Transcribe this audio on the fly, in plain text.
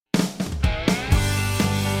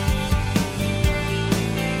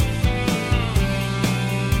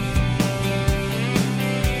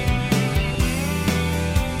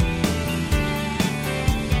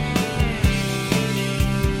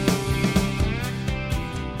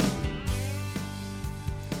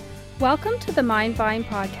Welcome to the Mindvine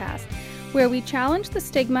podcast, where we challenge the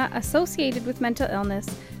stigma associated with mental illness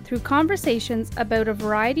through conversations about a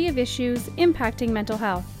variety of issues impacting mental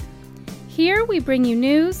health. Here we bring you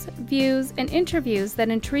news, views, and interviews that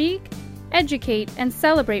intrigue, educate, and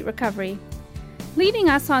celebrate recovery. Leading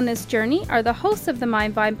us on this journey are the hosts of the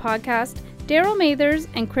Mindvine podcast, Daryl Mathers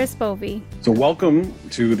and Chris Bovey. So welcome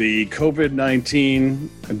to the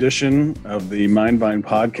COVID-19 edition of the Mindvine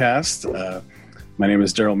podcast. My name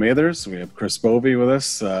is Daryl Mathers. We have Chris Bovey with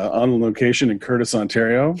us on location in Courtice,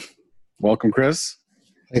 Ontario. Welcome, Chris.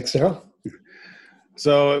 Thanks, Daryl.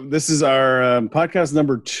 So this is our podcast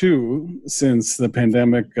number 2 since the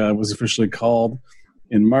pandemic was officially called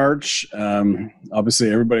in March.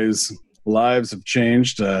 Obviously, everybody's lives have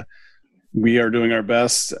changed. We are doing our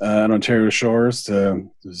best at Ontario Shores to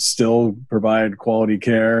still provide quality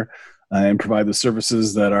care and provide the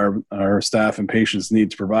services that our staff and patients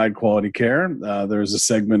need to provide quality care. There's a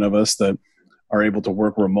segment of us that are able to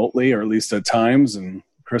work remotely, or at least at times, and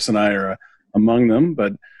Chris and I are among them.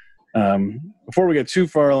 But before we get too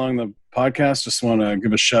far along the podcast, just want to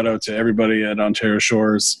give a shout out to everybody at Ontario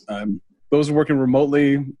Shores. Those working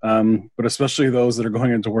remotely, but especially those that are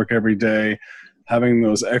going into work every day, having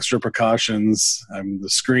those extra precautions, the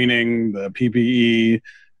screening, the PPE,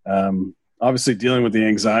 obviously dealing with the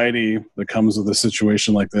anxiety that comes with a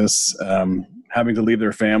situation like this, having to leave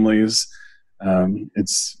their families. It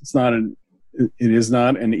is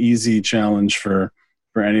not an easy challenge for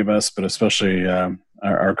any of us, but especially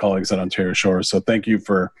our colleagues at Ontario Shores. So thank you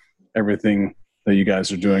for everything that you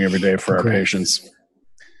guys are doing every day for our patients.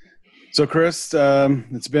 So Chris,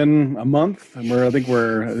 it's been a month, and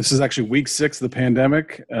this is actually week 6 of the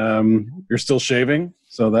pandemic. You're still shaving,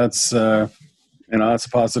 so that's that's a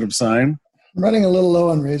positive sign. I'm running a little low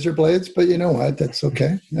on razor blades, but you know what? That's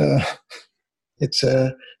okay.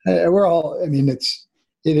 It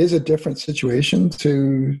is a different situation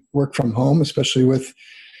to work from home, especially with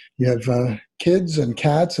you have kids and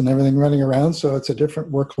cats and everything running around. So it's a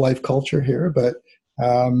different work-life culture here, but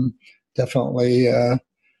definitely,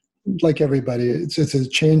 like everybody, it's a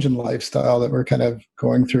change in lifestyle that we're kind of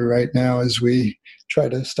going through right now as we try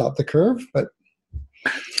to stop the curve. But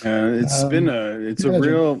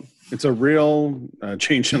it's a real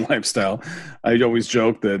change in lifestyle. I always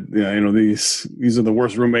joke that these are the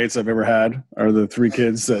worst roommates I've ever had. Are the 3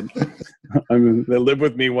 kids that that live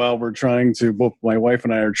with me while both my wife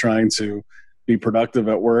and I are trying to be productive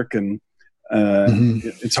at work, and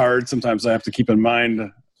it's hard. Sometimes I have to keep in mind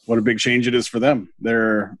what a big change it is for them.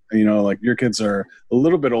 They're like your kids are a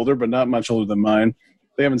little bit older, but not much older than mine.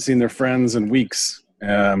 They haven't seen their friends in weeks.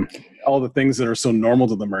 All the things that are so normal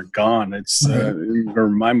to them are gone. It's I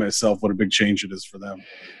remind myself what a big change it is for them.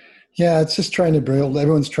 Yeah, it's just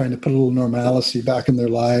everyone's trying to put a little normalcy back in their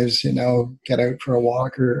lives, get out for a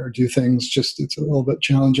walk or do things. It's a little bit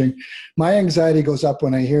challenging. My anxiety goes up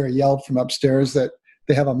when I hear a yell from upstairs that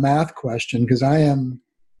they have a math question, because I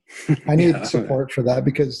need support for that,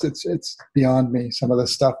 because it's beyond me, some of the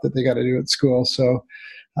stuff that they got to do at school. So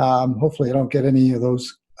hopefully I don't get any of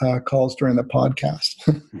those calls during the podcast.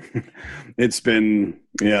 It's been,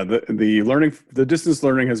 the distance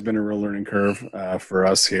learning has been a real learning curve for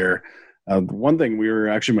us here. One thing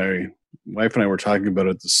my wife and I were talking about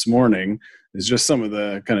it this morning is just some of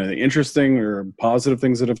the kind of the interesting or positive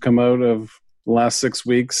things that have come out of the last 6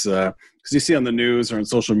 weeks. Because you see on the news or on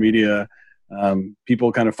social media,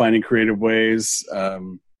 people kind of finding creative ways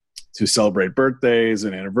to celebrate birthdays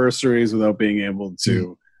and anniversaries without being able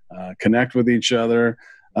to connect with each other.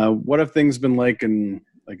 What have things been like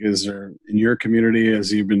is there in your community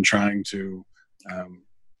as you've been trying to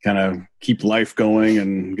kind of keep life going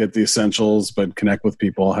and get the essentials but connect with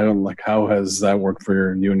people? How has that worked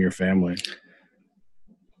for you and your family?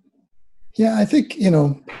 Yeah, I think,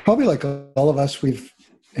 probably like all of us, we've,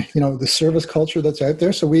 the service culture that's out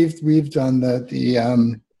there. So we've done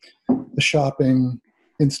the shopping,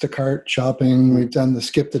 Instacart shopping. We've done the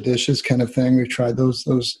skip the dishes kind of thing. We've tried those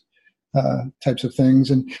types of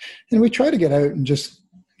things. And we try to get out and just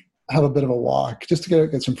have a bit of a walk, just to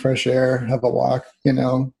get some fresh air, have a walk,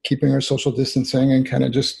 keeping our social distancing and kind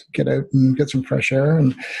of just get out and get some fresh air.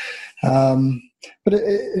 And, but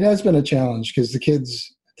it has been a challenge, because the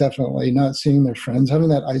kids definitely not seeing their friends, having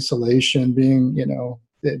that isolation, being,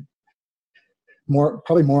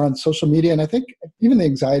 probably more on social media. And I think even the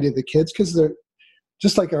anxiety of the kids, because they're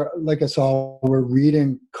just like us all, we're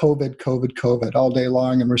reading COVID all day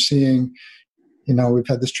long. And we're seeing, we've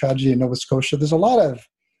had this tragedy in Nova Scotia. There's a lot of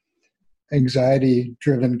anxiety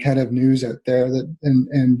driven kind of news out there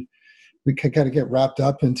and we can kind of get wrapped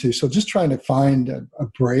up into. So just trying to find a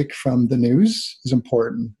break from the news is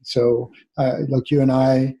important. So like you and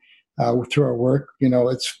I through our work,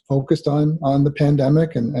 it's focused on the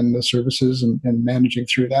pandemic and the services and managing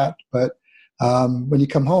through that. But when you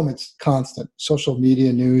come home, it's constant social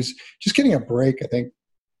media news. Just getting a break, I think,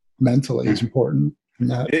 mentally is important.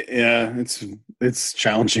 It's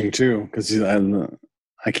challenging too, because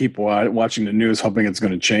I keep watching the news, hoping it's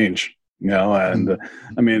going to change. And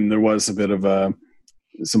I mean, there was a bit of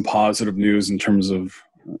some positive news in terms of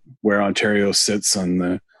where Ontario sits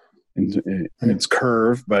on in its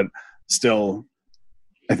curve, but still,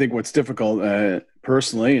 I think what's difficult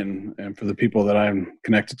personally and for the people that I'm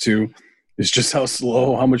connected to is just how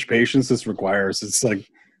much patience this requires. It's like,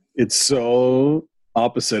 it's so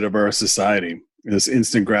opposite of our society. This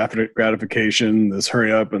instant gratification, this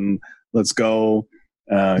hurry up and let's go,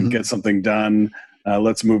 get something done,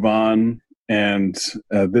 let's move on. And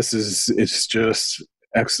it's just,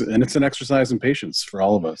 and it's an exercise in patience for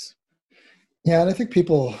all of us. Yeah, and I think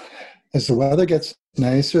people, as the weather gets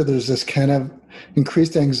nicer, there's this kind of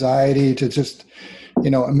increased anxiety to just,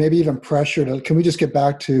 maybe even pressure to, can we just get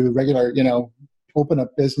back to regular, open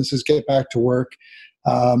up businesses, get back to work.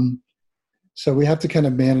 So we have to kind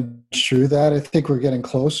of manage through that. I think we're getting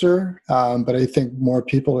closer, but I think more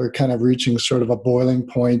people are kind of reaching sort of a boiling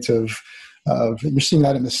point of you're seeing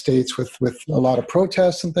that in the States with a lot of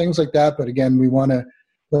protests and things like that. But again, we want to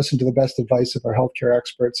listen to the best advice of our healthcare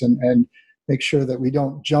experts and make sure that we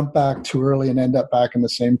don't jump back too early and end up back in the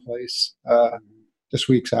same place just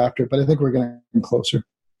weeks after. But I think we're getting closer.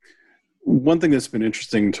 One thing that's been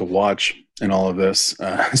interesting to watch in all of this,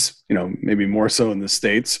 maybe more so in the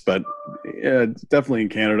States, but definitely in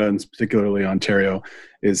Canada and particularly Ontario,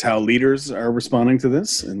 is how leaders are responding to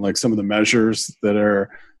this and like some of the measures that are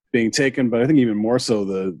being taken. But I think even more so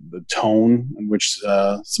the tone in which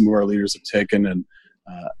some of our leaders have taken. And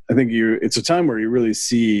I think it's a time where you really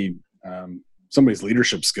see somebody's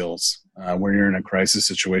leadership skills when you're in a crisis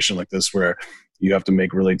situation like this, where you have to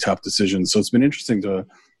make really tough decisions. So it's been interesting to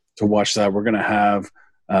watch that. We're going to have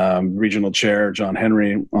Regional Chair John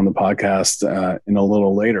Henry on the podcast in a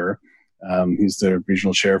little later. He's the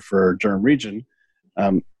Regional Chair for Durham Region.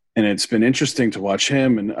 And it's been interesting to watch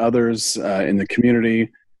him and others in the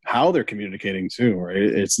community, how they're communicating too, right?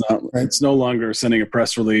 It's no longer sending a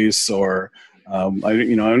press release or, I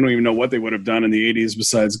don't even know what they would have done in the 80s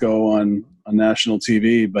besides go on national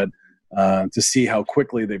TV, but to see how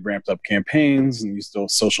quickly they've ramped up campaigns and used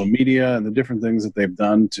social media and the different things that they've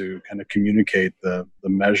done to kind of communicate the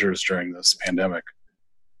measures during this pandemic.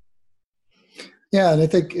 Yeah, and I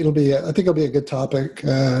think it'll be a good topic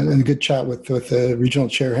and a good chat with the Regional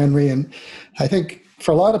Chair Henry. And I think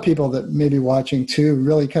for a lot of people that may be watching too,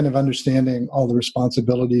 really kind of understanding all the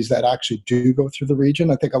responsibilities that actually do go through the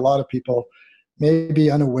region. I think a lot of people may be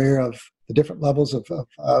unaware of the different levels of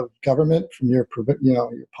government from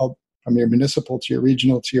from your municipal to your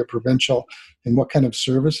regional to your provincial, and what kind of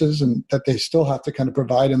services and that they still have to kind of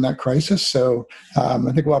provide in that crisis. So I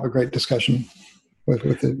think we'll have a great discussion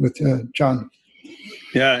with John.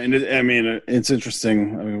 Yeah, and it's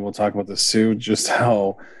interesting. I mean, we'll talk about this too. Just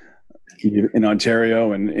how in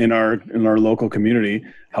Ontario and in our local community,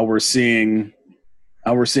 how we're seeing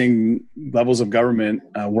levels of government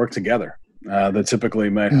work together. That typically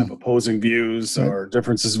might have opposing views or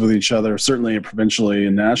differences with each other, certainly provincially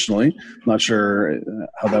and nationally. I'm not sure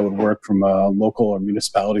how that would work from a local or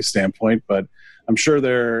municipality standpoint, but I'm sure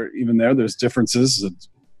there's differences,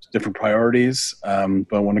 different priorities.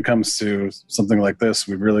 But when it comes to something like this,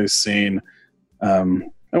 we've really seen, I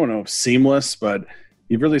don't know if seamless, but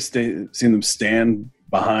you've really seen them stand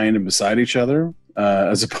behind and beside each other,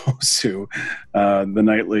 as opposed to the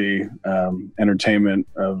nightly entertainment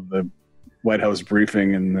of the White House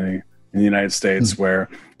briefing in the United States, where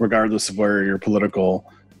regardless of where your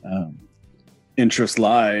political interests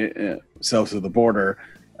lie south of the border,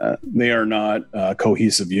 they are not a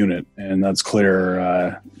cohesive unit, and that's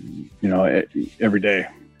clear, every day.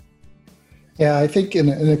 Yeah, I think in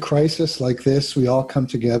a crisis like this, we all come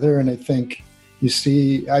together, and I think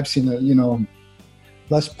I've seen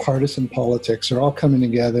less partisan politics are all coming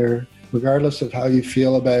together. Regardless of how you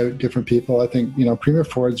feel about different people, I think, Premier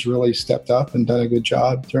Ford's really stepped up and done a good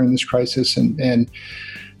job during this crisis. And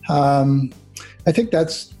I think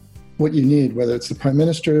that's what you need, whether it's the Prime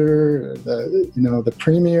Minister, the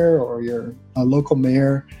Premier, or your local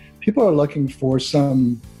mayor. People are looking for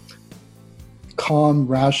some calm,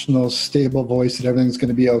 rational, stable voice that everything's going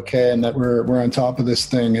to be okay and that we're on top of this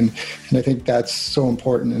thing. And I think that's so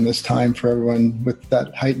important in this time for everyone with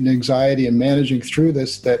that heightened anxiety and managing through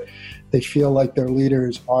this, that they feel like their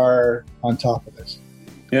leaders are on top of this.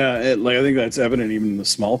 Yeah, I think that's evident even in the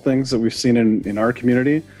small things that we've seen in our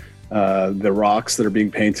community. the rocks that are being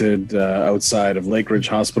painted outside of Lake Ridge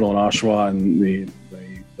Hospital in Oshawa and the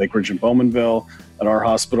Lake Ridge in Bowmanville. At our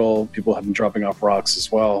hospital, people have been dropping off rocks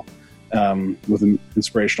as well, with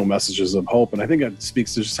inspirational messages of hope. And I think it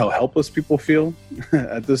speaks to just how helpless people feel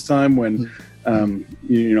at this time when,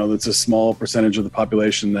 it's a small percentage of the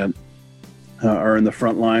population that are in the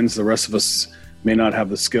front lines. The rest of us may not have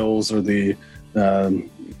the skills or the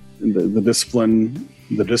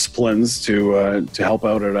disciplines to help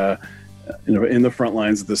out at in the front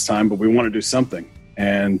lines at this time. But we want to do something.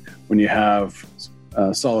 And when you have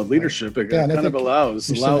solid leadership, it kind of allows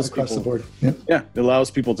across people, the board. it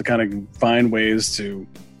allows people to kind of find ways to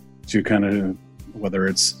kind of, whether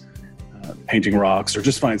it's painting rocks or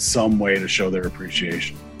just find some way to show their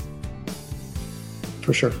appreciation.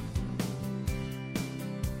 For sure.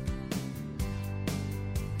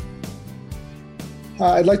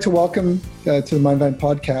 I'd like to welcome to the Mindvine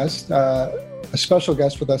podcast a special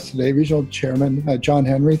guest with us today, Regional Chairman John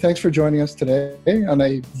Henry. Thanks for joining us today on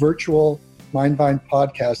a virtual Mindvine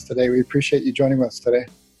podcast today. We appreciate you joining us today.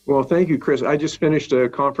 Well, thank you, Chris. I just finished a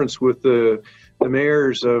conference with the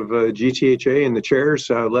mayors of GTHA and the chairs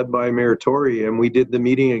led by Mayor Tory, and we did the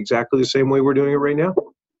meeting exactly the same way we're doing it right now.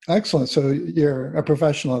 Excellent. So you're a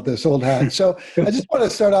professional at this, old hat. So I just want to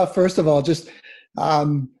start off, first of all, just,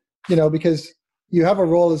 because you have a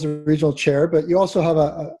role as a regional chair, but you also have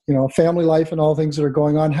a family life and all things that are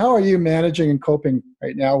going on. How are you managing and coping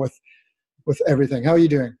right now with everything? How are you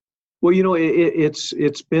doing? Well,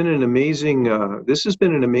 it's been an amazing. This has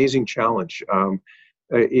been an amazing challenge.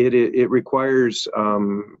 It requires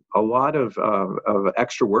a lot of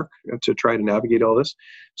extra work to try to navigate all this.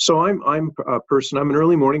 So I'm a person. I'm an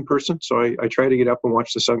early morning person, so I try to get up and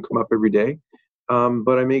watch the sun come up every day.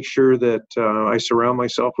 But I make sure that I surround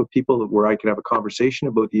myself with people where I can have a conversation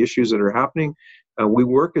about the issues that are happening. We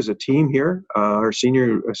work as a team here, our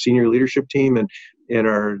senior leadership team and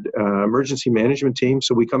our emergency management team.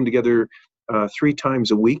 So we come together 3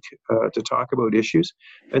 times a week to talk about issues.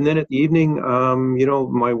 And then at the evening,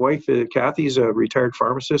 my wife, Kathy's a retired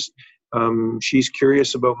pharmacist. She's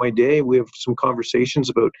curious about my day. We have some conversations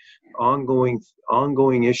about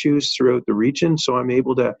ongoing issues throughout the region. So I'm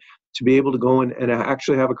able to be able to go and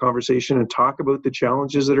actually have a conversation and talk about the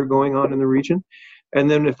challenges that are going on in the region. And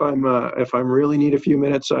then if I'm really need a few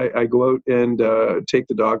minutes, I go out and take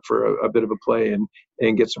the dog for a bit of a play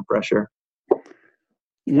and get some fresh air.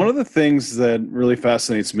 One of the things that really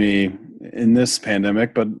fascinates me in this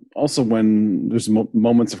pandemic, but also when there's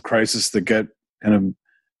moments of crisis that get kind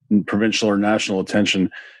of provincial or national attention,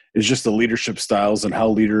 is just the leadership styles and how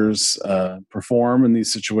leaders perform in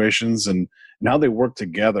these situations and how they work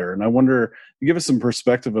together. And I wonder, you give us some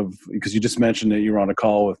perspective of, because you just mentioned that you were on a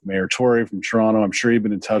call with Mayor Tory from Toronto. I'm sure you've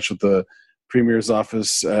been in touch with the Premier's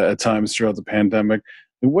office at times throughout the pandemic.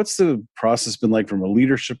 And what's the process been like from a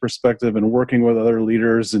leadership perspective and working with other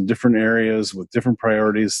leaders in different areas with different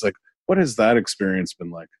priorities? Like, what has that experience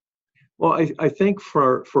been like? Well, I think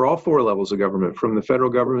for all 4 levels of government, from the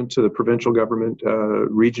federal government to the provincial government,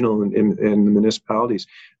 regional and municipalities,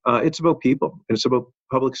 it's about people. And it's about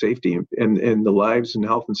public safety and the lives and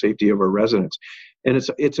health and safety of our residents. And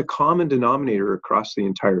it's a common denominator across the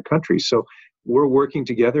entire country. So we're working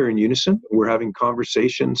together in unison. We're having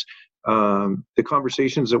conversations. The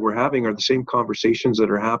conversations that we're having are the same conversations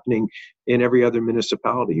that are happening in every other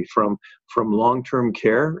municipality, from long-term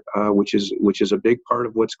care, which is a big part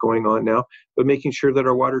of what's going on now, but making sure that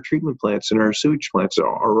our water treatment plants and our sewage plants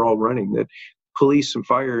are all running, that police and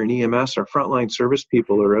fire and EMS, our frontline service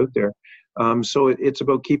people are out there. So it's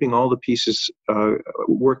about keeping all the pieces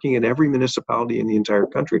working in every municipality in the entire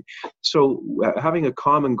country. So having a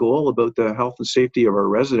common goal about the health and safety of our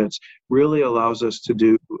residents really allows us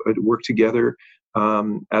to work together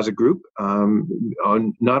as a group,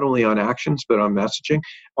 on not only on actions but on messaging,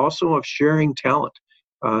 also of sharing talent.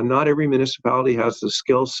 Not every municipality has the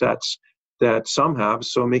skill sets that some have,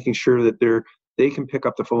 so making sure that they can pick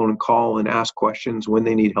up the phone and call and ask questions when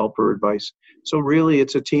they need help or advice. So really,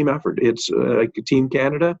 it's a team effort. It's like Team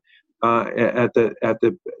Canada at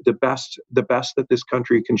the best that this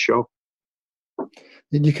country can show.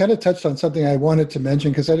 You kind of touched on something I wanted to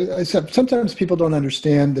mention, because I said sometimes people don't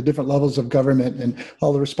understand the different levels of government and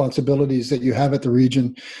all the responsibilities that you have at the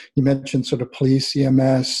region. You mentioned sort of police,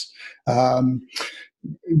 EMS,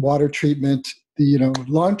 water treatment.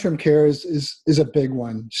 Long-term care is a big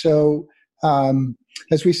one. So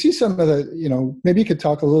as we see some of the, maybe you could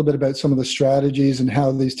talk a little bit about some of the strategies and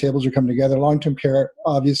how these tables are coming together. Long-term care,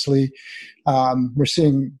 obviously, we're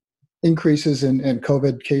seeing increases in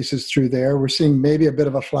COVID cases through there. We're seeing maybe a bit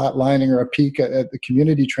of a flatlining or a peak at the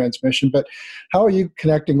community transmission. But how are you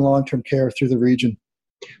connecting long-term care through the region?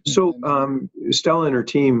 So Stella and her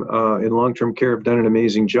team in long-term care have done an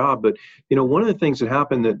amazing job. But one of the things that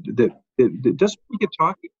happened that doesn't get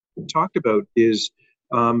talked about is,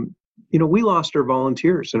 we lost our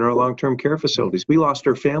volunteers in our long-term care facilities. We lost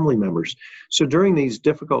our family members. So during these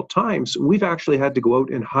difficult times, we've actually had to go out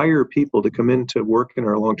and hire people to come in to work in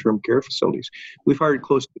our long-term care facilities. We've hired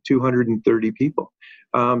close to 230 people.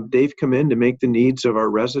 They've come in to make the needs of our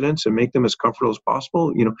residents and make them as comfortable as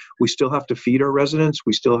possible. We still have to feed our residents.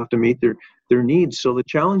 We still have to meet their needs. So the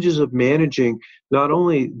challenges of managing not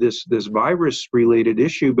only this virus-related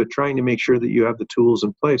issue, but trying to make sure that you have the tools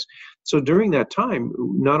in place. So during that time,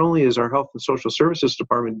 not only is our Health and Social Services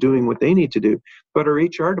Department doing what they need to do, but our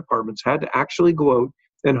HR departments had to actually go out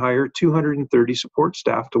and hire 230 support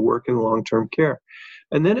staff to work in long-term care.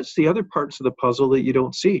 And then it's the other parts of the puzzle that you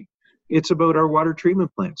don't see. It's about our water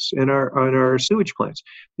treatment plants and our sewage plants.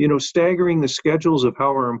 Staggering the schedules of how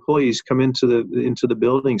our employees come into the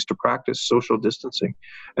buildings to practice social distancing,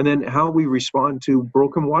 and then how we respond to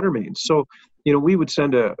broken water mains. So, we would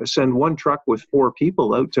send one truck with 4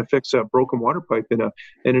 people out to fix a broken water pipe in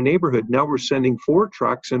a neighborhood. Now we're sending 4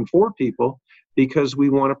 trucks and 4 people because we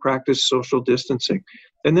want to practice social distancing.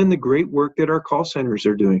 And then the great work that our call centers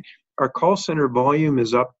are doing. Our call center volume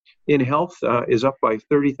is up. In health is up by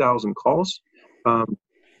 30,000 calls.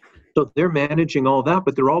 So they're managing all that,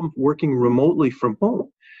 but they're all working remotely from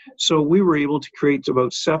home. So we were able to create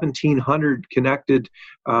about 1,700 connected,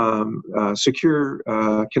 secure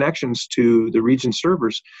connections to the region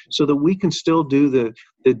servers so that we can still do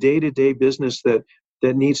the day-to-day business that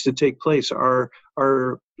needs to take place. Our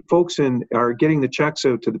folks are getting the checks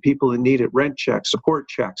out to the people that need it, rent checks, support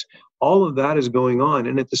checks. All of that is going on.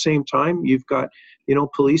 And at the same time, you've got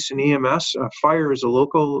police and EMS. Fire is a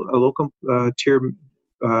local tier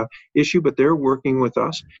issue, but they're working with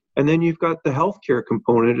us. And then you've got the healthcare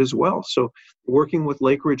component as well. So working with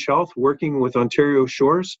Lakeridge Health, working with Ontario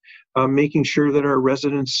Shores, making sure that our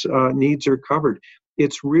residents' needs are covered.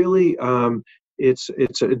 It's really it's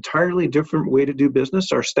an entirely different way to do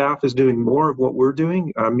business. Our staff is doing more of what we're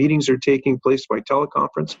doing. Meetings are taking place by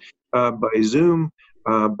teleconference, by Zoom,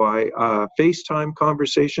 by FaceTime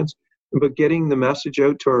conversations, but getting the message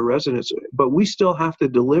out to our residents. But we still have to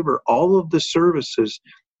deliver all of the services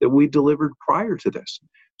that we delivered prior to this.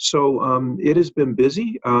 So it has been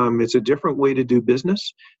busy. It's a different way to do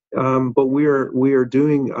business, but we are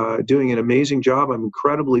doing an amazing job. I'm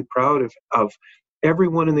incredibly proud of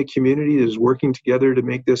everyone in the community that is working together to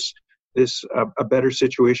make this a better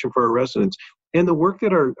situation for our residents. And the work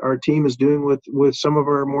that our team is doing with some of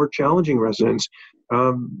our more challenging residents.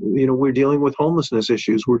 We're dealing with homelessness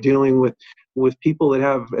issues. We're dealing with people that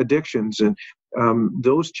have addictions and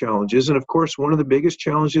those challenges. And of course, one of the biggest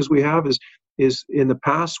challenges we have is in the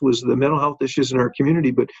past was the mental health issues in our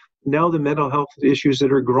community, but now the mental health issues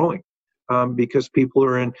that are growing because people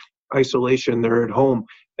are in isolation, they're at home.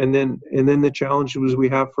 And then the challenges we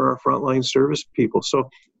have for our frontline service people. So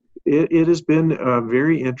it has been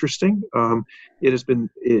very interesting. It has been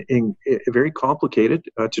very complicated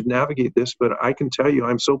to navigate this, but I can tell you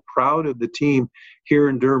I'm so proud of the team here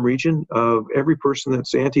in Durham Region, of every person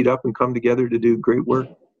that's anteed up and come together to do great work.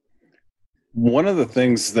 One of the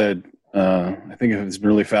things that I think has been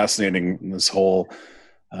really fascinating in this whole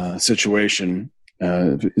situation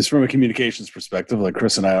is from a communications perspective. Like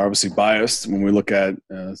Chris and I are obviously biased when we look at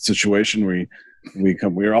a situation.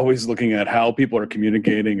 We're always looking at how people are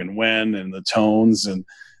communicating and when and the tones. And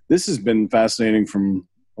this has been fascinating from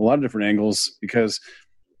a lot of different angles because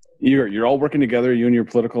you're all working together, you and your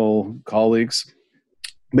political colleagues,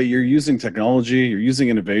 but you're using technology, you're using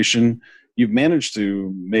innovation. You've managed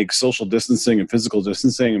to make social distancing and physical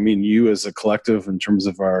distancing. I mean, you as a collective in terms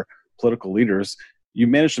of our political leaders, you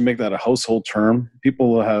managed to make that a household term.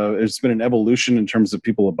 It's been an evolution in terms of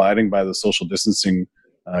people abiding by the social distancing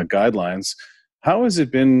guidelines. How has it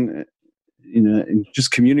been,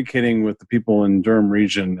 just communicating with the people in Durham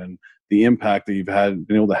Region and the impact that you've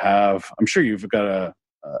been able to have? I'm sure you've got a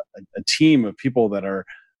team of people that are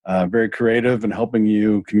very creative and helping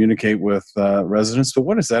you communicate with residents. But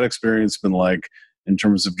what has that experience been like in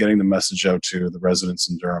terms of getting the message out to the residents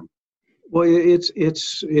in Durham? Well,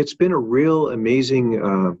 it's been a real amazing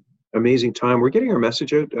time. We're getting our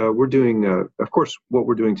message out. We're doing, of course, what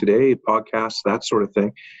we're doing today, podcasts, that sort of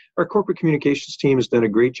thing. Our corporate communications team has done a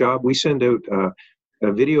great job. We send out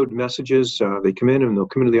videoed messages. They come in and they'll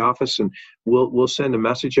come into the office, and we'll send a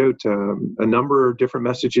message out, a number of different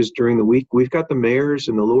messages during the week. We've got the mayors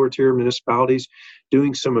and the lower tier municipalities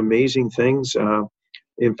doing some amazing things.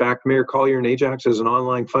 In fact, Mayor Collier in Ajax has an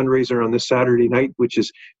online fundraiser on this Saturday night,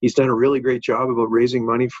 he's done a really great job about raising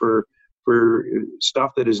money for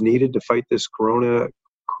stuff that is needed to fight this corona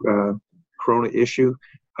Corona issue.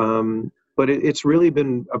 But it's really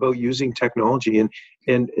been about using technology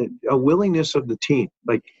and a willingness of the team,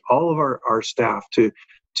 like all of our staff, to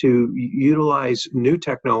utilize new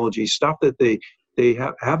technology, stuff that they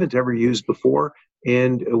haven't ever used before,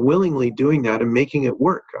 and willingly doing that and making it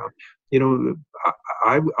work.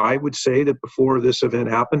 I would say that before this event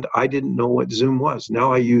happened, I didn't know what Zoom was.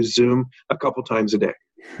 Now I use Zoom a couple times a day.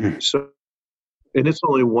 So, and it's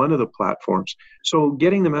only one of the platforms. So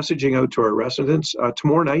getting the messaging out to our residents.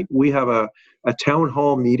 Tomorrow night, we have a town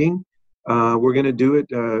hall meeting. We're going to do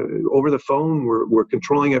it over the phone. We're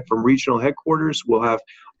controlling it from regional headquarters. We'll have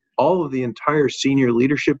all of the entire senior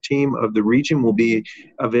leadership team of the region will be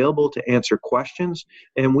available to answer questions.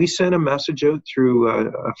 And we sent a message out through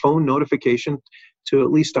a phone notification to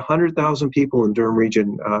at least 100,000 people in Durham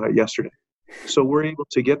Region yesterday. So we're able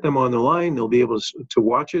to get them on the line. They'll be able to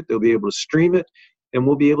watch it. They'll be able to stream it. And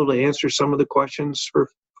we'll be able to answer some of the questions for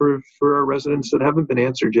our residents that haven't been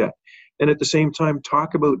answered yet. And at the same time,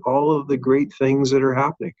 talk about all of the great things that are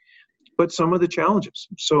happening, but some of the challenges.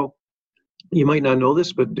 So you might not know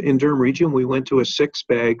this, but in Durham Region, we went to a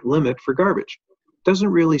 6-bag limit for garbage. Doesn't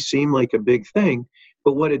really seem like a big thing,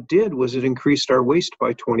 but what it did was it increased our waste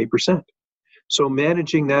by 20%. So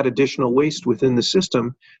managing that additional waste within the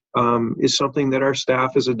system is something that our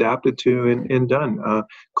staff has adapted to and done.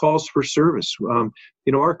 Calls for service.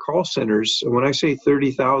 Our call centers, when I say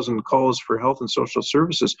 30,000 calls for health and social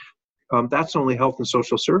services, that's only health and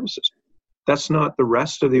social services. That's not the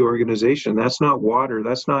rest of the organization. That's not water.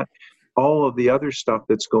 That's not all of the other stuff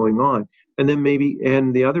that's going on. And then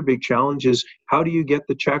and the other big challenge is, how do you get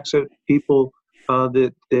the checks at people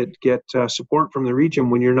that get support from the region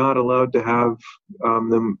when you're not allowed to have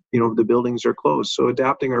them, the buildings are closed. So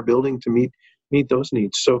adapting our building to meet those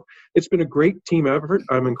needs. So it's been a great team effort.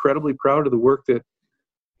 I'm incredibly proud of the work that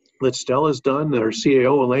Stella's done, our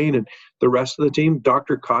CAO Elaine, and the rest of the team,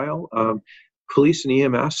 Dr. Kyle, police and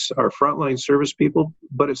EMS, our frontline service people,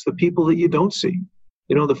 but it's the people that you don't see.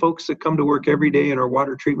 The folks that come to work every day in our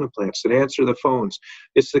water treatment plants that answer the phones.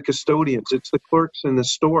 It's the custodians, it's the clerks in the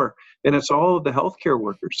store, and it's all of the healthcare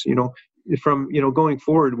workers. From going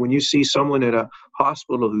forward, when you see someone at a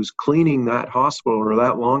hospital who's cleaning that hospital or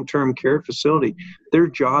that long-term care facility, their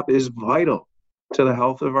job is vital to the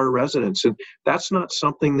health of our residents, and that's not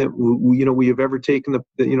something that we have ever taken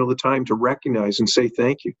the time to recognize and say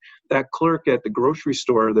thank you. That clerk at the grocery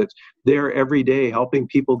store that's there every day helping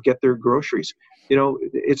people get their groceries.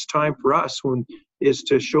 It's time for us is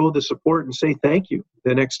to show the support and say thank you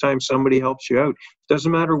the next time somebody helps you out.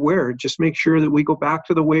 Doesn't matter where, just make sure that we go back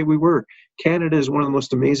to the way we were. Canada is one of the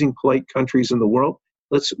most amazing, polite countries in the world.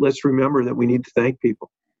 Let's remember that we need to thank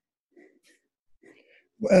people.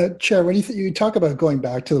 Chair, when you talk about going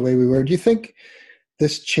back to the way we were, do you think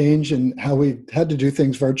this change in how we've had to do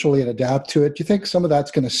things virtually and adapt to it, do you think some of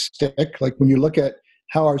that's going to stick? Like when you look at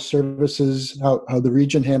how our services, how the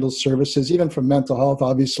region handles services, even from mental health,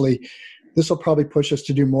 obviously, this will probably push us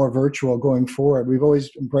to do more virtual going forward. We've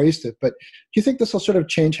always embraced it. But do you think this will sort of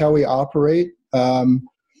change how we operate,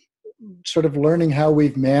 sort of learning how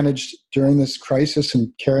we've managed during this crisis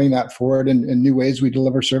and carrying that forward in new ways we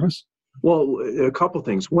deliver service? Well, a couple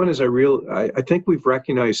things. One is I think we've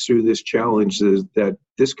recognized through this challenge that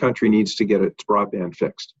this country needs to get its broadband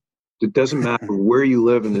fixed. It doesn't matter where you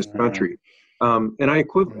live in this country. And I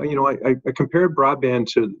compared broadband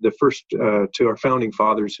to the first to our founding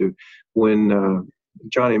fathers when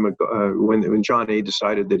John A.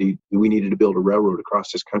 decided that we needed to build a railroad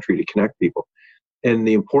across this country to connect people, and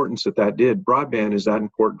the importance that did. Broadband is that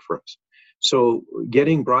important for us. So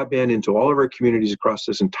getting broadband into all of our communities across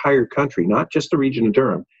this entire country, not just the region of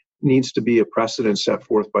Durham, needs to be a precedent set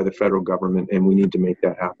forth by the federal government, and we need to make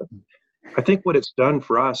that happen. I think what it's done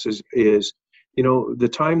for us is the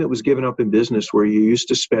time that was given up in business where you used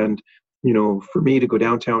to spend, for me to go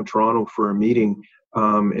downtown Toronto for a meeting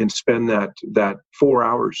and spend that 4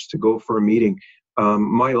 hours to go for a meeting.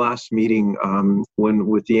 My last meeting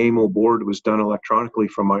with the AMO board was done electronically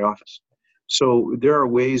from my office. So there are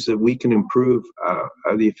ways that we can improve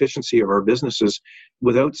the efficiency of our businesses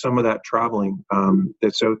without some of that traveling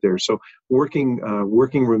that's out there. So working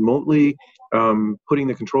remotely, putting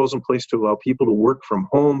the controls in place to allow people to work from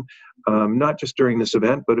home, not just during this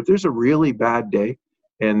event, but if there's a really bad day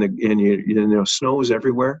and snow is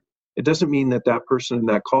everywhere, it doesn't mean that person in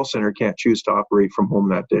that call center can't choose to operate from home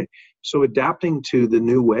that day. So adapting to the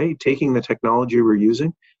new way, taking the technology we're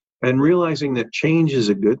using, and realizing that change is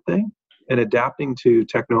a good thing. And adapting to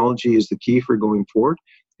technology is the key for going forward.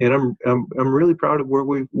 And I'm really proud of where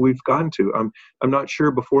we've gotten to. I'm not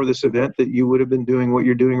sure before this event that you would have been doing what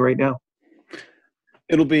you're doing right now.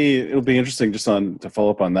 It'll be interesting just to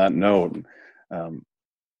follow up on that note.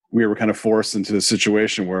 We were kind of forced into a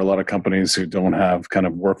situation where a lot of companies who don't have kind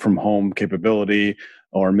of work from home capability,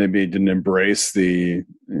 or maybe didn't embrace the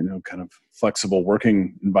kind of flexible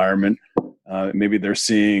working environment, maybe they're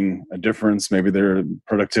seeing a difference. Maybe their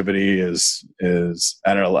productivity is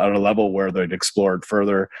at a level where they'd explore it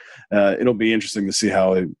further. It'll be interesting to see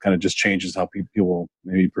how it kind of just changes how people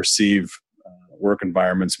maybe perceive work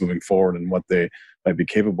environments moving forward and what they might be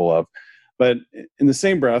capable of. But in the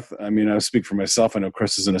same breath, I mean, I speak for myself. I know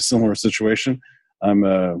Chris is in a similar situation. I'm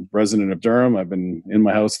a resident of Durham. I've been in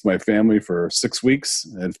my house with my family for 6 weeks.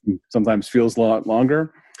 It sometimes feels a lot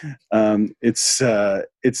longer. It's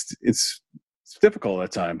difficult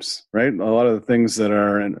at times, right? A lot of the things that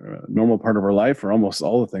are a normal part of our life, or almost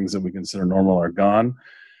all the things that we consider normal, are gone.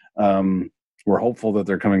 We're hopeful that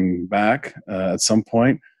they're coming back at some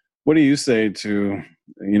point. What do you say to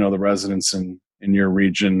the residents in your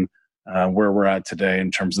region, where we're at today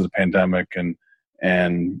in terms of the pandemic,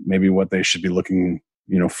 and maybe what they should be looking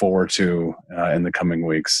forward to in the coming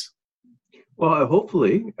weeks? Well,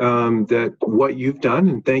 hopefully that what you've done,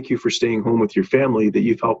 and thank you for staying home with your family, that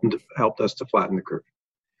you've helped us to flatten the curve,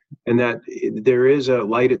 and that there is a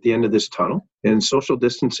light at the end of this tunnel, and social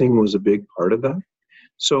distancing was a big part of that.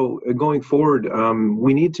 So going forward,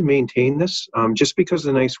 we need to maintain this. Just because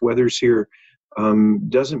the nice weather's here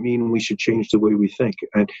doesn't mean we should change the way we think.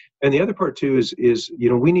 And the other part too is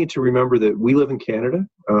we need to remember that we live in Canada.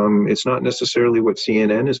 It's not necessarily what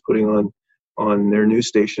CNN is putting on their news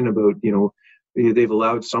station about, they've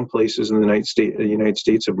allowed some places in the United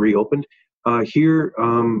States have reopened. Here,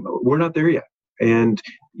 we're not there yet. And,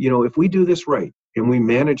 if we do this right and we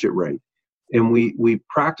manage it right, and we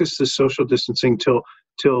practice this social distancing till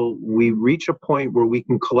we reach a point where we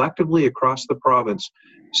can collectively across the province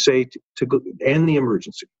say to end the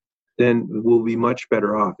emergency, then we'll be much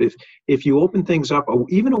better off. If you open things up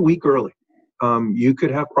even a week early, you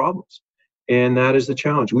could have problems. And that is the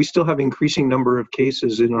challenge. We still have increasing number of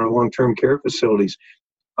cases in our long-term care facilities,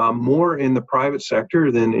 more in the private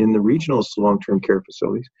sector than in the regional long-term care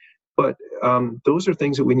facilities. But those are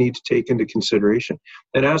things that we need to take into consideration.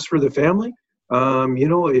 And as for the family,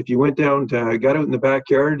 if you went down, got out in the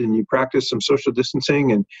backyard and you practiced some social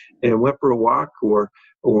distancing and went for a walk,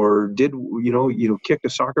 or did, kick a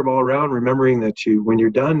soccer ball around, remembering that when you're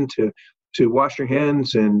done to wash your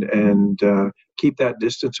hands and keep that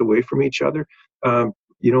distance away from each other.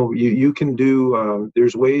 You can do,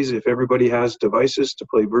 there's ways, if everybody has devices, to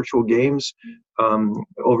play virtual games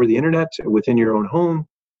over the internet within your own home.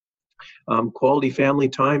 Quality family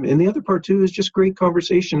time. And the other part too is just great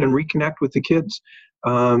conversation and reconnect with the kids,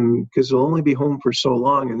 because they'll only be home for so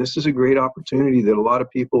long. And this is a great opportunity that a lot of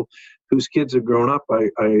people whose kids have grown up, I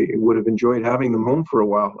would have enjoyed having them home for a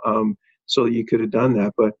while. So you could have done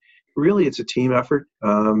that. But really, it's a team effort.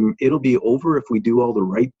 It'll be over if we do all the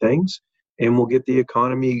right things, and we'll get the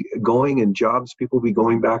economy going and jobs. People will be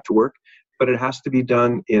going back to work. But it has to be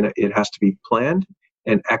done it has to be planned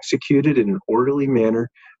and executed in an orderly manner,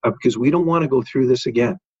 because we don't want to go through this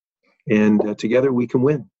again. And together we can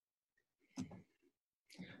win.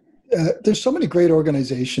 There's so many great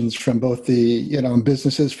organizations from both the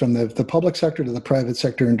businesses from the public sector to the private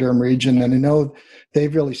sector in Durham region, and I know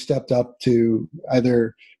they've really stepped up to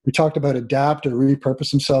either, we talked about adapt or repurpose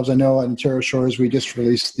themselves. I know on Ontario Shores we just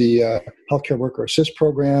released the Healthcare Worker Assist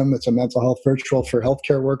program. It's a mental health virtual for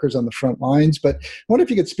healthcare workers on the front lines. But I wonder if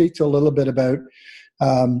you could speak to a little bit about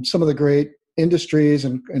some of the great industries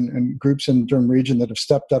and groups in Durham region that have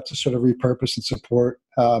stepped up to sort of repurpose and support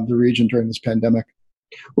the region during this pandemic.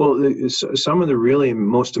 Well, some of the really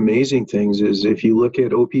most amazing things is if you look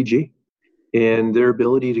at OPG and their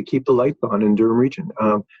ability to keep the lights on in Durham region.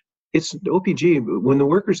 It's OPG, when the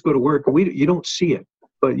workers go to work, you don't see it,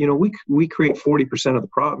 but we create 40% of the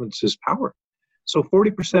province's power. So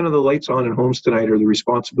 40% of the lights on in homes tonight are the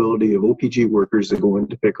responsibility of OPG workers that go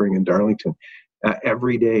into Pickering and Darlington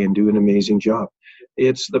every day and do an amazing job.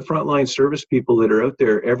 It's the frontline service people that are out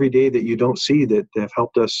there every day that you don't see that have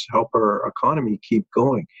helped us help our economy keep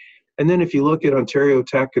going. And then if you look at Ontario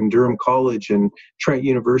Tech and Durham College and Trent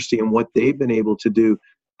University and what they've been able to do,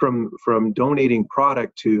 from donating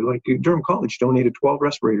product to, like Durham College donated 12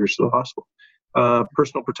 respirators to the hospital,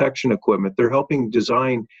 personal protection equipment. They're helping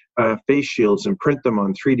design face shields and print them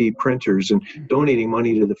on 3D printers and donating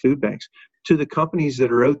money to the food banks, to the companies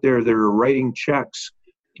that are out there that are writing checks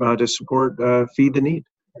to support Feed the Need,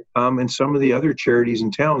 and some of the other charities in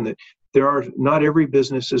town. That not every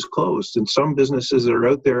business is closed, and some businesses that are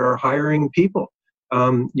out there are hiring people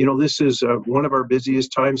This is one of our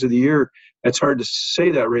busiest times of the year. It's hard to say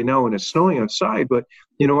that right now when it's snowing outside, but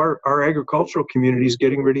our agricultural community is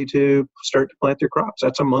getting ready to start to plant their crops.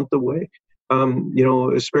 That's a month away.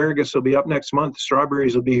 Asparagus will be up next month.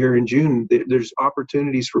 Strawberries will be here in June. There's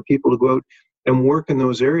opportunities for people to go out and work in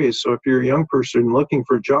those areas. So if you're a young person looking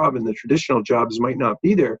for a job and the traditional jobs might not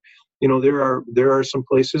be there, there are some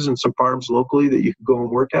places and some farms locally that you can go and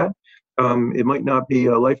work at. It might not be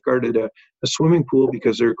a lifeguard at a swimming pool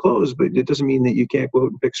because they're closed, but it doesn't mean that you can't go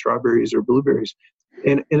out and pick strawberries or blueberries.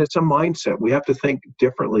 And it's a mindset. We have to think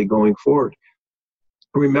differently going forward.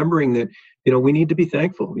 Remembering that, we need to be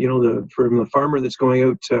thankful, from the farmer that's going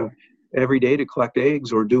out every day to collect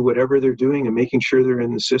eggs or do whatever they're doing and making sure they're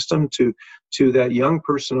in the system, to that young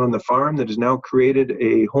person on the farm that has now created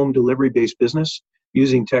a home delivery-based business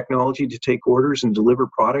using technology to take orders and deliver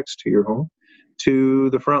products to your home, to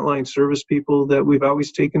the frontline service people that we've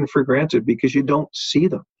always taken for granted because you don't see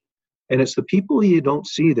them. And it's the people you don't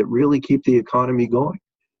see that really keep the economy going.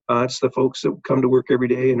 It's the folks that come to work every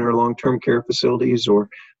day in our long-term care facilities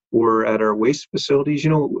or at our waste facilities.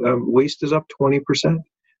 Waste is up 20%.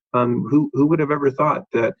 Who would have ever thought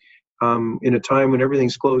that in a time when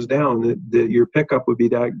everything's closed down that your pickup would be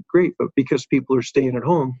that great? But because people are staying at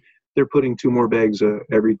home, they're putting 2 more bags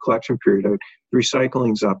every collection period out.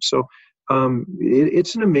 Recycling's up. So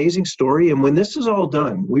it's an amazing story. And when this is all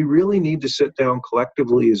done, we really need to sit down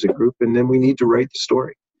collectively as a group, and then we need to write the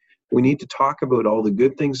story. We need to talk about all the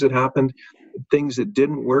good things that happened, things that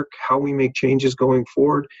didn't work, how we make changes going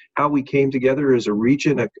forward, how we came together as a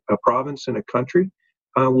region, a province, and a country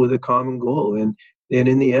with a common goal. And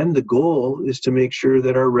in the end, the goal is to make sure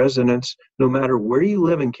that our residents, no matter where you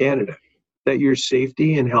live in Canada, that your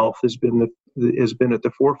safety and health has been at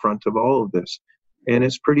the forefront of all of this. And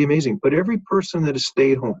it's pretty amazing. But every person that has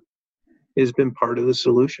stayed home has been part of the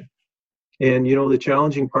solution. And, the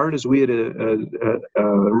challenging part is we had an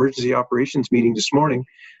emergency operations meeting this morning.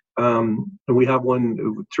 And we have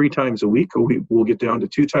one 3 times a week. We'll get down to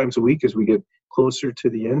 2 times a week as we get closer to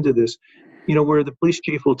the end of this, where the police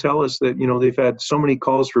chief will tell us that, they've had so many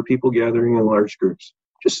calls for people gathering in large groups.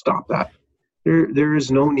 Just stop that. There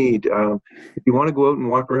is no need. If you want to go out and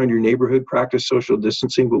walk around your neighborhood, practice social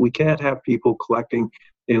distancing, but we can't have people collecting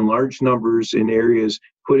in large numbers in areas,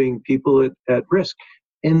 putting people at risk.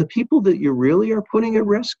 And the people that you really are putting at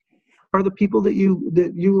risk are the people that you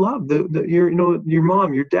love, your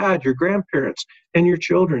mom, your dad, your grandparents, and your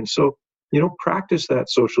children. So, practice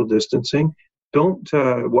that social distancing. Don't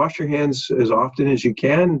wash your hands as often as you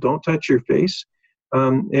can. Don't touch your face.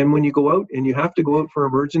 And when you go out and you have to go out for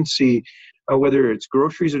emergency, whether it's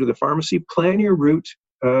groceries or to the pharmacy, plan your route.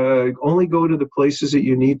 Only go to the places that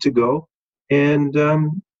you need to go, and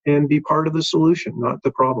be part of the solution, not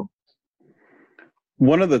the problem.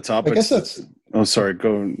 One of the topics. I guess that's. Oh, sorry.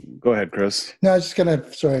 Go ahead, Chris. No, I was just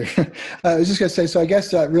gonna. Sorry, I was just gonna say. So I guess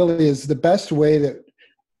that really is the best way that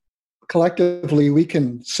collectively we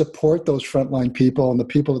can support those frontline people and the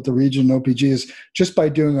people at the region OPG is just by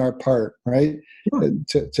doing our part, right? Yeah.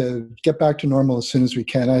 To get back to normal as soon as we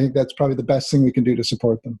can. I think that's probably the best thing we can do to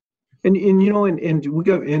support them. And we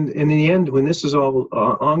got in the end, when this is all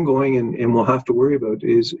ongoing and we'll have to worry about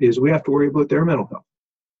is we have to worry about their mental health.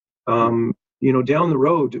 Down the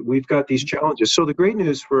road, we've got these challenges. So the great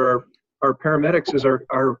news for our paramedics is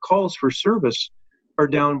our calls for service are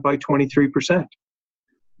down by 23%.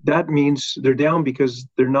 That means they're down because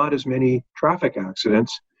there are not as many traffic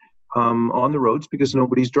accidents on the roads because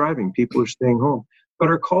nobody's driving. People are staying home. But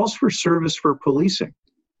our calls for service for policing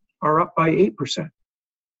are up by 8%.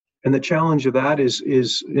 And the challenge of that is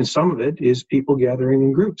in some of it is people gathering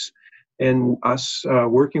in groups. And us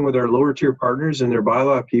working with our lower tier partners and their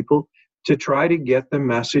bylaw people to try to get the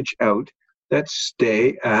message out that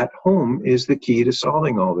stay at home is the key to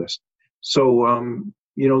solving all this. So,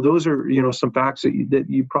 those are, some facts that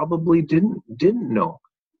you probably didn't know.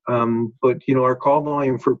 But, our call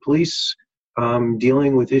volume for police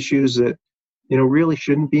dealing with issues that, really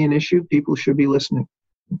shouldn't be an issue, people should be listening.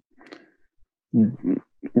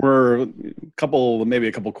 We're maybe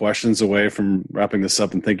a couple questions away from wrapping this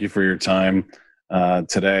up, and thank you for your time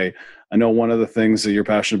today. I know one of the things that you're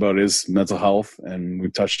passionate about is mental health, and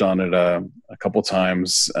we've touched on it a couple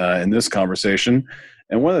times in this conversation.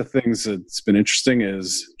 And one of the things that's been interesting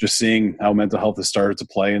is just seeing how mental health has started to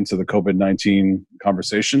play into the COVID-19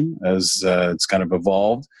 conversation as it's kind of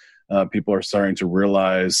evolved. People are starting to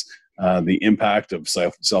realize the impact of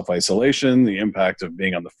self-isolation, the impact of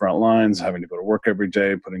being on the front lines, having to go to work every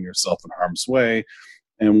day, putting yourself in harm's way,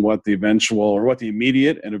 and what the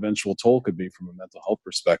immediate and eventual toll could be from a mental health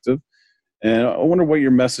perspective. And I wonder what your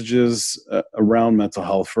message is around mental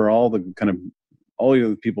health for all all of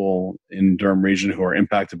the people in Durham region who are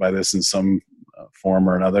impacted by this in some form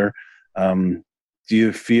or another. Do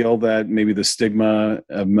you feel that maybe the stigma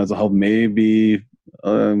of mental health may be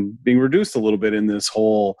being reduced a little bit in this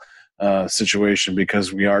whole situation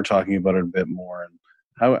because we are talking about it a bit more? And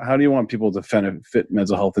how do you want people to fit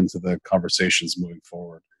mental health into the conversations moving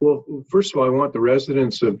forward? Well, first of all, I want the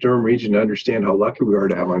residents of Durham region to understand how lucky we are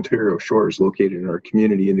to have Ontario Shores located in our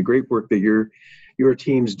community and the great work that your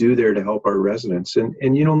teams do there to help our residents. And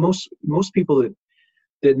most people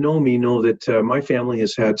that know me know that my family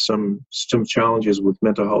has had some challenges with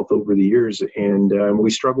mental health over the years, and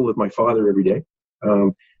we struggle with my father every day.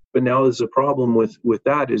 But now there's a problem with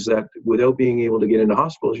that is that without being able to get into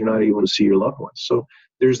hospitals, you're not able to see your loved ones. So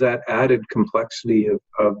there's that added complexity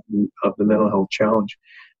of the mental health challenge.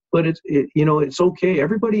 But it's okay.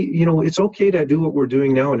 Everybody, it's okay to do what we're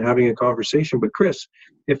doing now and having a conversation. But Chris,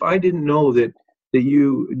 if I didn't know that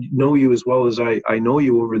you know you as well as I know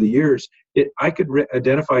you over the years, I could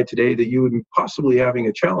identify today that you would be possibly having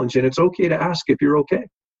a challenge, and it's okay to ask if you're okay.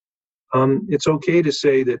 It's okay to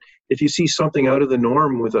say that if you see something out of the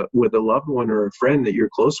norm with a loved one or a friend that you're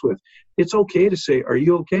close with, it's okay to say, are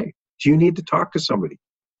you okay? Do you need to talk to somebody?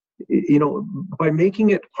 By making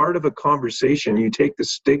it part of a conversation, you take the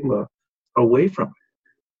stigma away from it.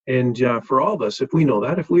 And for all of us, if we know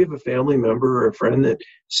that, if we have a family member or a friend that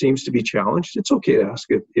seems to be challenged, it's okay to ask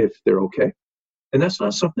if they're okay. And that's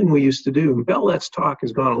not something we used to do. And Bell Let's Talk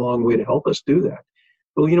has gone a long way to help us do that.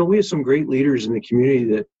 But, we have some great leaders in the community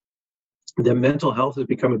that mental health has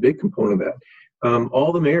become a big component of that.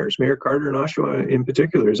 All the mayors, Mayor Carter in Oshawa in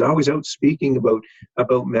particular, is always out speaking about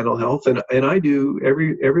mental health. And I do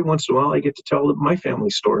every once in a while, I get to tell my family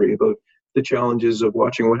story about the challenges of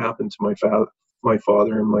watching what happened to my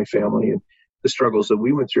father and my family and the struggles that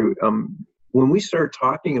we went through. When we start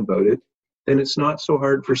talking about it, then it's not so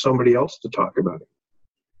hard for somebody else to talk about it.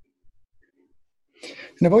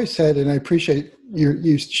 And I've always said, and I appreciate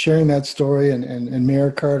you sharing that story and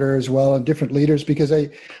Mayor Carter as well and different leaders, because I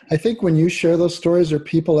think when you share those stories or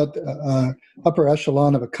people at the upper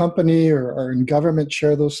echelon of a company or in government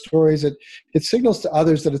share those stories, it signals to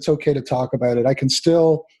others that it's okay to talk about it. I can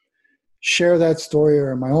still share that story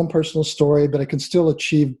or my own personal story, but I can still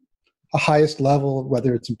achieve a highest level,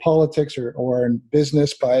 whether it's in politics or in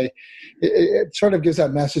business. It sort of gives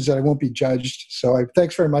that message that I won't be judged. So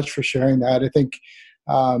thanks very much for sharing that. I think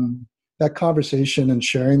that conversation and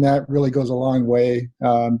sharing that really goes a long way,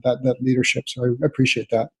 that leadership. So I appreciate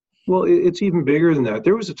that. Well, it's even bigger than that.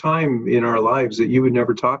 There was a time in our lives that you would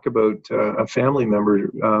never talk about a family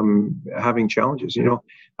member having challenges.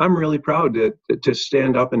 I'm really proud to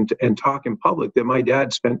stand up and talk in public that my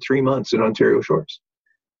dad spent 3 months in Ontario Shores.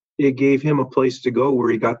 It gave him a place to go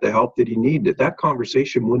where he got the help that he needed. That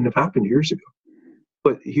conversation wouldn't have happened years ago.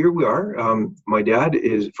 But here we are. My dad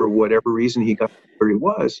is, for whatever reason he got where he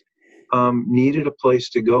was, needed a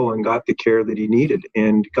place to go and got the care that he needed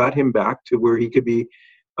and got him back to where he could be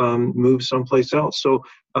moved someplace else. So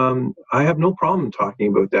I have no problem talking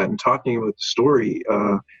about that and talking about the story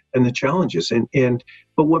and the challenges.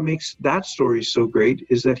 But what makes that story so great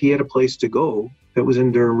is that he had a place to go that was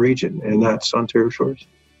in Durham region, and that's Ontario Shores.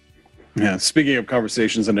 Yeah, speaking of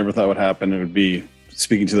conversations I never thought would happen, it would be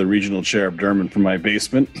speaking to the regional chair of Durham from my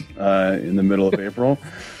basement in the middle of April.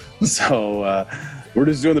 So we're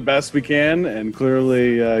just doing the best we can, and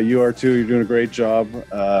clearly you are too. You're doing a great job.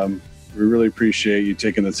 We really appreciate you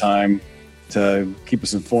taking the time to keep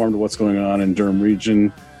us informed of what's going on in Durham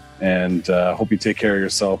region, and hope you take care of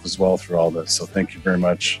yourself as well through all this. So thank you very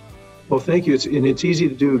much. Well, thank you. It's easy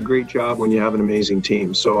to do a great job when you have an amazing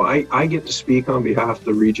team. So I get to speak on behalf of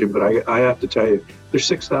the region, but I have to tell you, there's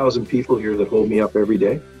 6,000 people here that hold me up every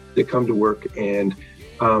day, that come to work, and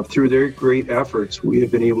through their great efforts, we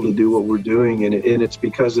have been able to do what we're doing, and it's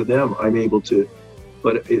because of them I'm able to.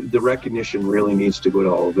 But the recognition really needs to go to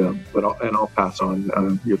all of them. I'll pass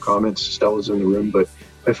on your comments. Stella's in the room, but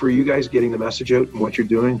for you guys getting the message out and what you're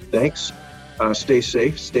doing, thanks. Stay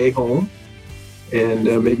safe, stay home. And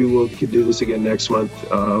maybe we can do this again next month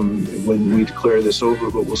when we declare this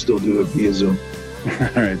over, but we'll still do it via Zoom.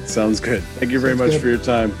 All right, sounds good. Thank you very much for your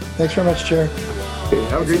time. Thanks very much, Chair. Okay,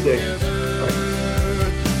 have a great day. Bye.